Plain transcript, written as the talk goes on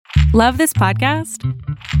Love this podcast?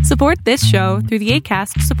 Support this show through the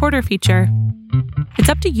Acast supporter feature. It's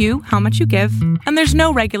up to you how much you give, and there's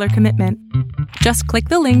no regular commitment. Just click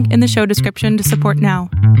the link in the show description to support now.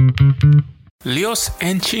 Lios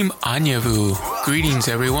Enchim Anyavu. Greetings,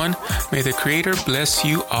 everyone. May the Creator bless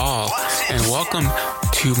you all. And welcome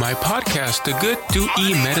to my podcast, the Good Do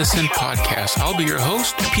E Medicine Podcast. I'll be your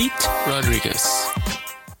host, Pete Rodriguez.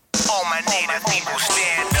 All my native people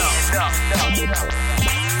stand up.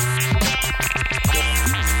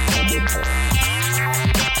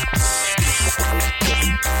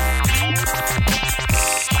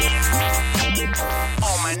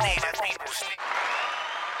 All my native people stand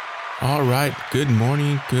up. All right. Good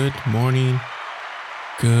morning.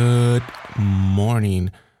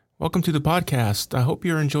 Welcome to the podcast. I hope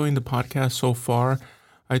you're enjoying the podcast so far.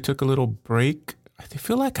 I took a little break. I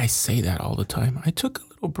feel like I say that all the time. I took a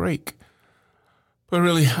little break. But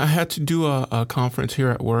really, I had to do a conference here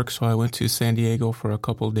at work, so I went to San Diego for a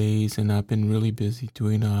couple of days, and I've been really busy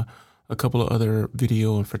doing a couple of other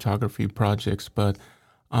video and photography projects, but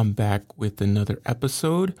I'm back with another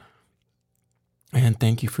episode. And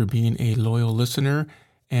thank you for being a loyal listener,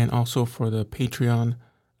 and also for the Patreon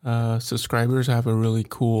subscribers. I have a really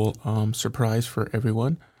cool surprise for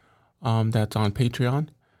everyone that's on Patreon.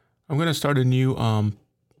 I'm going to start a new,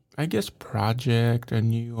 project, a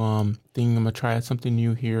new thing. I'm going to try out something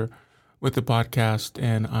new here with the podcast,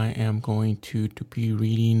 and I am going to be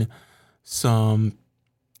reading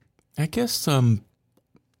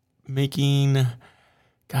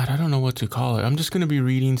I don't know what to call it. I'm just going to be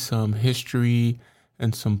reading some history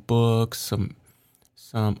and some books,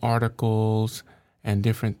 some articles and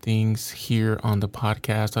different things here on the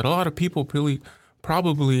podcast that a lot of people really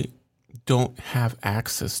probably don't have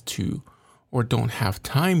access to or don't have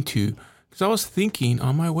time to. Because I was thinking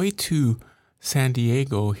on my way to San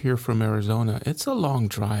Diego here from Arizona, it's a long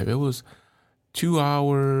drive. It was 2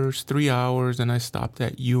 hours, 3 hours, and I stopped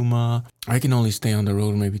at Yuma. I can only stay on the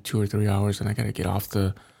road maybe 2 or 3 hours, and I got to get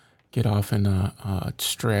off and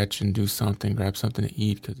stretch and do something, grab something to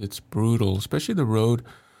eat, because it's brutal, especially the road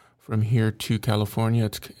from here to California.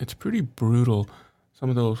 It's pretty brutal. Some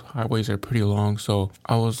of those highways are pretty long. So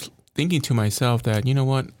I was thinking to myself that, you know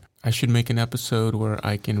what, I should make an episode where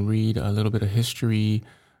I can read a little bit of history,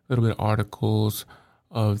 a little bit of articles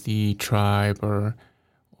of the tribe or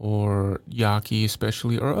Yaqui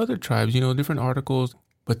especially, or other tribes, different articles,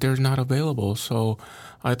 but they're not available. So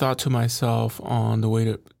I thought to myself on the way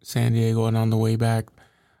to San Diego and on the way back,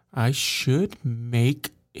 I should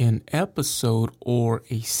make an episode or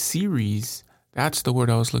a series. That's the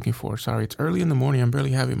word I was looking for. Sorry, it's early in the morning. I'm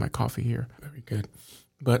barely having my coffee here. Very good.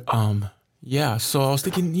 But so I was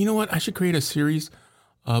thinking, you know what? I should create a series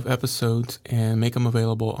of episodes and make them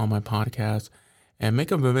available on my podcast and make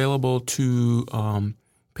them available to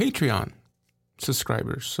Patreon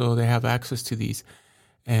subscribers, so they have access to these.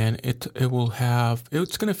 And it's going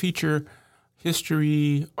to feature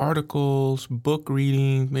history, articles, book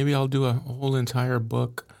reading. Maybe I'll do a whole entire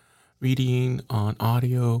book reading on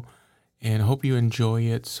audio, and I hope you enjoy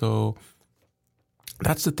it. So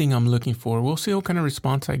that's the thing I'm looking for. We'll see what kind of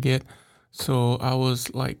response I get. So I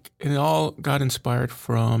was like, it all got inspired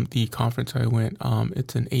from the conference I went.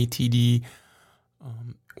 It's an ATD.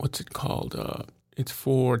 What's it called? It's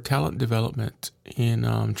for talent development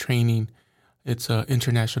in training. It's an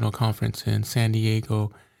international conference in San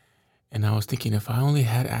Diego. And I was thinking, if I only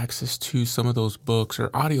had access to some of those books or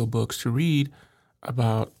audiobooks to read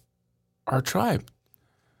about our tribe,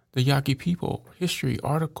 the Yaqui people, history,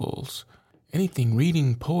 articles, anything,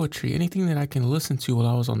 reading poetry, anything that I can listen to while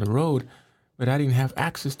I was on the road, but I didn't have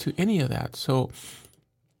access to any of that. So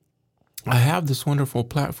I have this wonderful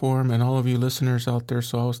platform and all of you listeners out there.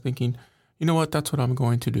 So I was thinking, you know what? That's what I'm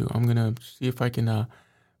going to do. I'm going to see if I can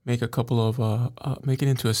make a couple of, make it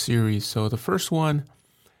into a series. So the first one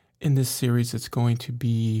in this series, I'm going to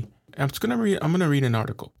read an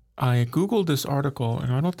article. I Googled this article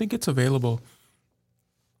and I don't think it's available.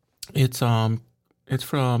 It's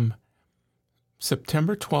from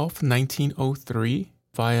September 12th, 1903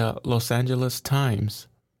 via Los Angeles Times.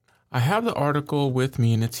 I have the article with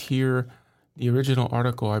me and it's here. The original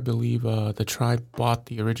article, I believe the tribe bought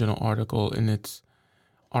the original article and it's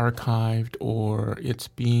archived, or it's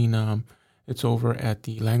over at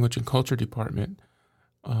the Language and Culture Department,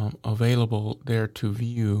 available there to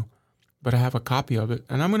view. But I have a copy of it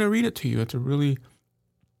and I'm going to read it to you. It's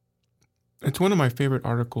one of my favorite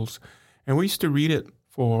articles, and we used to read it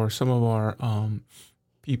for some of our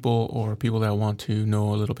people that want to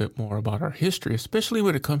know a little bit more about our history, especially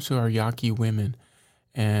when it comes to our Yaqui women.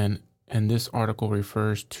 And this article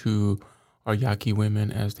refers to our Yaqui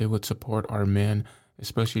women as they would support our men,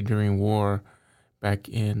 especially during war back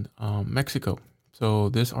in Mexico. So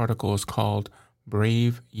this article is called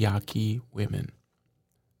Brave Yaqui Women.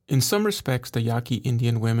 In some respects, the Yaqui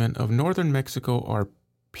Indian women of northern Mexico are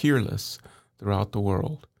peerless throughout the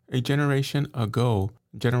world. A generation ago,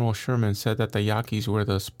 General Sherman said that the Yaquis were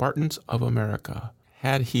the Spartans of America.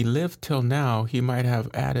 Had he lived till now, he might have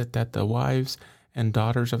added that the wives and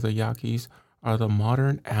daughters of the Yaquis are the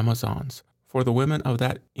modern Amazons, for the women of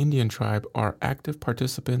that Indian tribe are active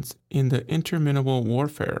participants in the interminable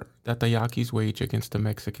warfare that the Yaquis wage against the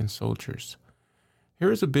Mexican soldiers.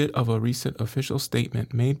 Here is a bit of a recent official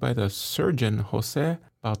statement made by the surgeon José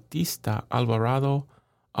Bautista Alvarado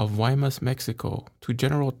of Guaymas, Mexico, to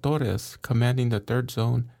General Torres, commanding the 3rd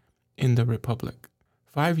Zone in the Republic.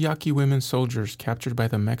 5 Yaqui women soldiers captured by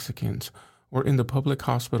the Mexicans were in the public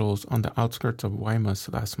hospitals on the outskirts of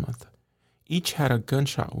Guaymas last month. Each had a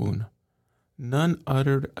gunshot wound. None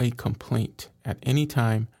uttered a complaint at any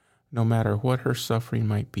time, no matter what her suffering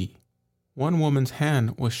might be. One woman's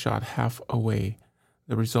hand was shot half away,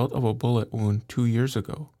 the result of a bullet wound 2 years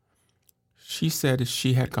ago. She said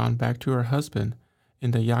she had gone back to her husband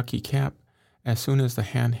in the Yaqui camp as soon as the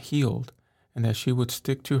hand healed, and that she would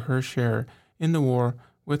stick to her share in the war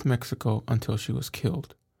with Mexico until she was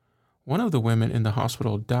killed. One of the women in the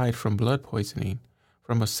hospital died from blood poisoning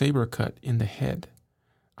from a saber cut in the head.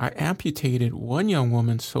 I amputated one young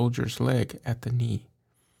woman's soldier's leg at the knee.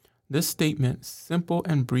 This statement, simple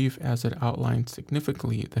and brief as it outlines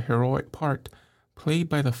significantly the heroic part played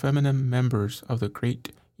by the feminine members of the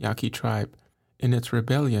great Yaqui tribe in its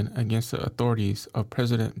rebellion against the authorities of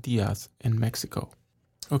President Diaz in Mexico.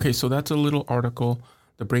 Okay, so that's a little article,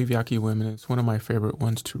 The Brave Yaqui Women. It's one of my favorite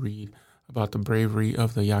ones to read about the bravery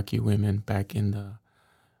of the Yaqui women back in the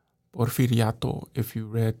Porfiriato. If you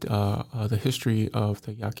read the history of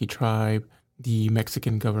the Yaqui tribe, the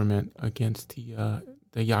Mexican government against the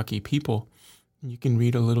Yaqui people, you can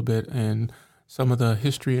read a little bit and some of the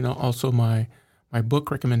history, and also my book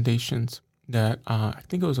recommendations that I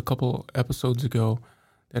think it was a couple episodes ago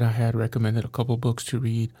that I had recommended a couple books to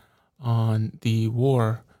read on the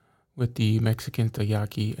war with the Mexicans, the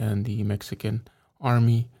Yaqui, and the Mexican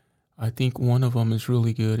army. I think one of them is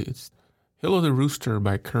really good. It's Hill of the Rooster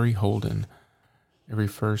by Curry Holden. It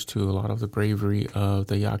refers to a lot of the bravery of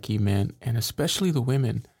the Yaqui men, and especially the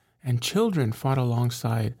women and children fought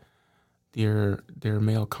alongside their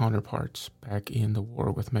male counterparts back in the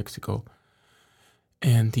war with Mexico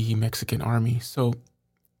and the Mexican army. So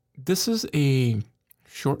this is a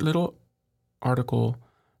short little article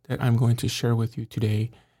that I'm going to share with you today,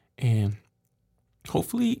 and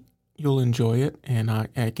hopefully you'll enjoy it, and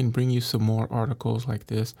I can bring you some more articles like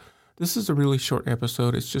this. This is a really short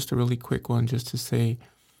episode. It's just a really quick one just to say,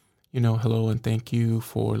 hello and thank you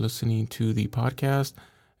for listening to the podcast,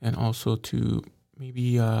 and also to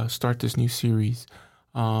maybe start this new series.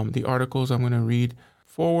 The articles I'm going to read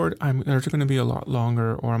forward, they're going to be a lot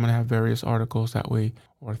longer, or I'm going to have various articles that way,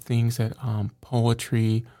 or things that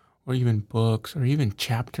poetry, or even books, or even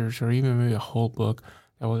chapters, or even maybe a whole book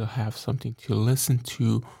that will have something to listen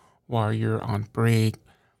to while you're on break,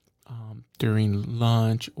 during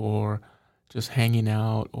lunch, or just hanging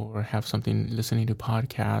out, or have something listening to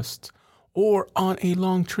podcasts, or on a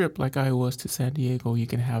long trip like I was to San Diego. You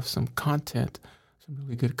can have some content, some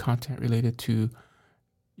really good content related to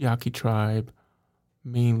Yaqui tribe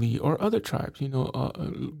mainly, or other tribes,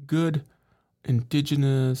 good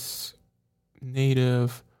indigenous,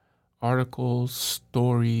 native articles,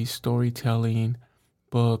 stories, storytelling,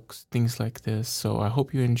 books, things like this. So I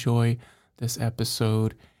hope you enjoy this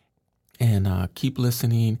episode, and keep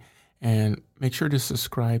listening, and make sure to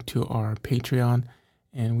subscribe to our Patreon,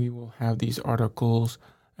 and we will have these articles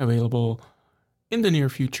available in the near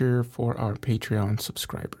future for our Patreon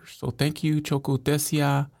subscribers. So thank you, Choco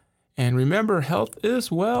Tesia, and remember, health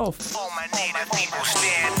is wealth. All my native people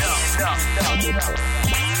stand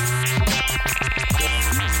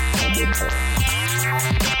up.